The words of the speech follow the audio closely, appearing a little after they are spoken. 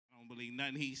believe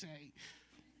nothing he say.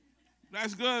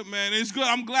 That's good, man. It's good.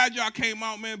 I'm glad y'all came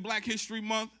out, man. Black History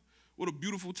Month. What a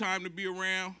beautiful time to be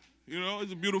around. You know,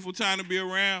 it's a beautiful time to be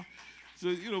around. So,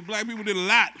 you know, black people did a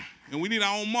lot, and we need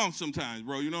our own month sometimes,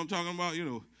 bro. You know what I'm talking about? You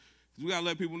know, we got to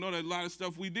let people know that a lot of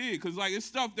stuff we did. Because, like, it's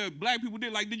stuff that black people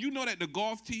did. Like, did you know that the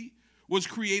golf tee was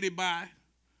created by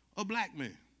a black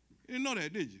man? You didn't know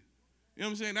that, did you? You know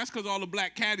what I'm saying? That's because all the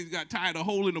black caddies got tired of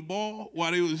holding the ball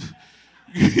while they was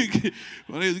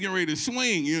getting ready to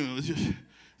swing, you know. It's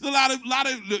a lot of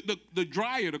the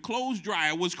dryer, the clothes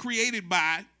dryer was created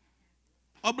by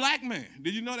a black man.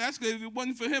 Did you know that? That's because if it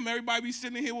wasn't for him, everybody be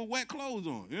sitting here with wet clothes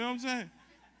on. You know what I'm saying?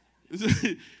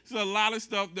 It's a lot of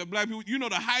stuff that black people, you know,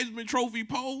 the Heisman Trophy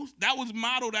pose, that was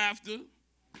modeled after,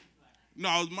 no,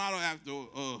 it was modeled after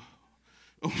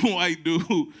a white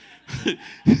dude,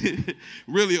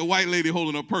 really a white lady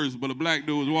holding a purse, but a black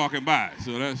dude was walking by.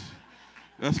 So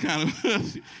that's kind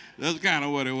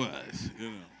of what it was,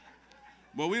 you know.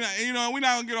 But we're not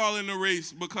gonna get all in the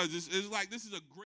race because it's like this is a great